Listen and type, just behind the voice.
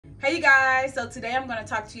Hey you guys, so today I'm going to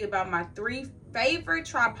talk to you about my 3 favorite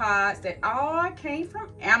tripods that all came from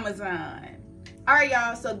Amazon. Alright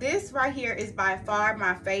y'all, so this right here is by far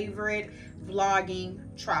my favorite vlogging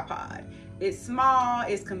tripod. It's small,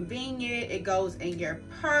 it's convenient, it goes in your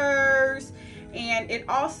purse, and it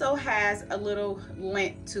also has a little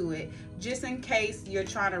length to it, just in case you're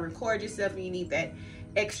trying to record yourself and you need that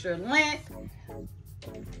extra length.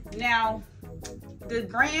 Now, the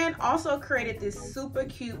brand also created this super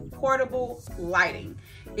cute portable lighting.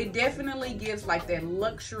 It definitely gives like that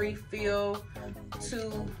luxury feel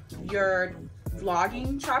to your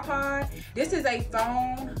vlogging tripod. This is a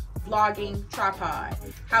phone vlogging tripod.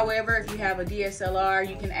 However, if you have a DSLR,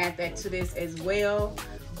 you can add that to this as well.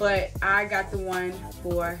 But I got the one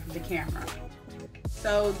for the camera.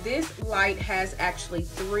 So this light has actually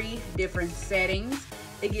 3 different settings.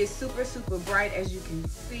 It gets super bright, as you can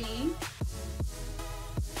see.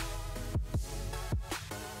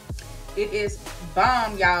 It is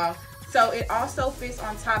bomb, y'all. So it also fits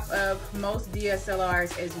on top of most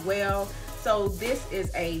DSLRs as well. So this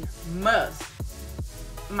is a must.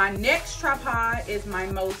 My next tripod is my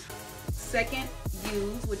most second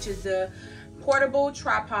use, which is the portable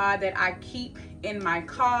tripod that I keep in my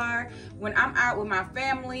car when I'm out with my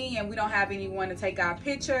family and we don't have anyone to take our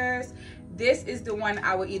pictures. This is the one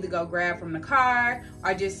I would either go grab from the car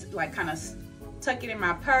or just like kind of tuck it in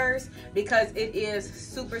my purse, because it is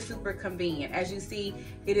super convenient. As you see,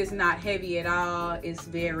 it is not heavy at all. It's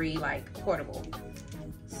very like portable.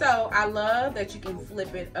 So I love that you can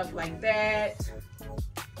flip it up like that.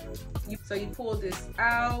 So you pull this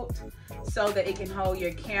out so that it can hold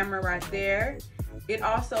your camera right there. It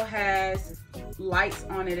also has lights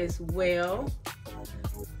on it as well.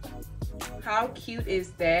 How cute is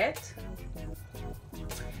that?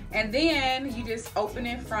 And then you just open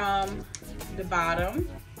it from the bottom.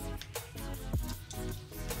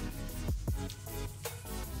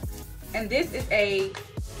 And this is a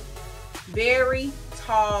very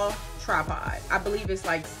tall tripod. I believe it's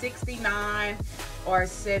like 69 or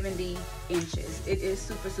 70 inches. It is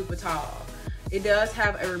super tall. It does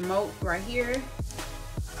have a remote right here.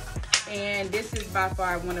 And this is by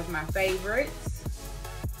far one of my favorites.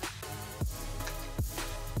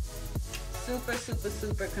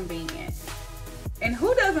 Super convenient. And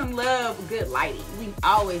who doesn't love good lighting? We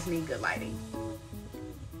always need good lighting.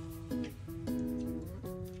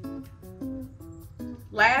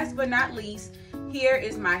 Last but not least, here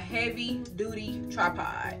is my heavy duty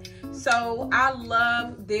tripod. So I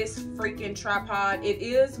love this freaking tripod. It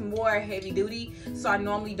is more heavy duty, so I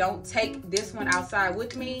normally don't take this one outside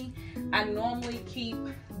with me. I normally keep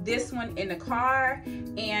this one in the car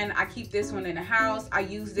and I keep this one in the house. I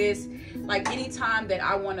use this like anytime that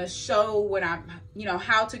I want to show what I'm,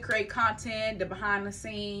 how to create content, the behind the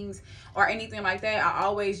scenes or anything like that. I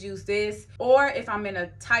always use this. Or if I'm in a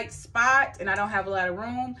tight spot and I don't have a lot of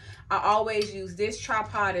room, I always use this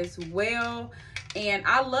tripod as well. And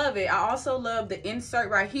I love it. I also love the insert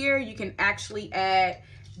right here. You can actually add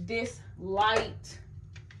this light.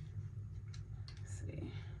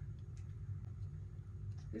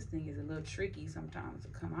 This thing is a little tricky sometimes to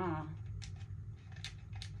come on.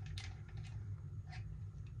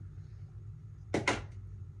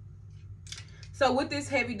 So with this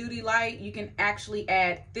heavy duty light, you can actually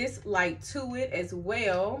add this light to it as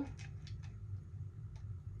well.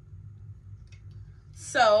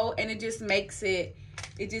 So, and it just makes it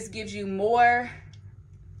just gives you more.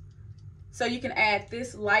 So you can add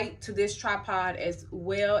this light to this tripod as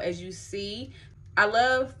well, as you see. I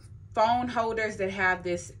love phone holders that have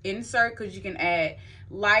this insert because you can add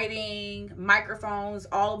lighting, microphones,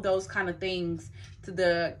 all of those kind of things to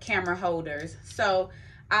the camera holders. So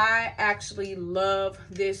I actually love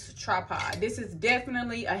this tripod. This is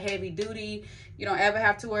definitely a heavy duty. You don't ever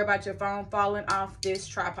have to worry about your phone falling off this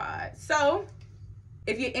tripod. So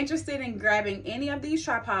if you're interested in grabbing any of these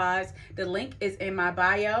tripods, the link is in my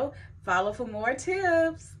bio. Follow for more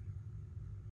tips.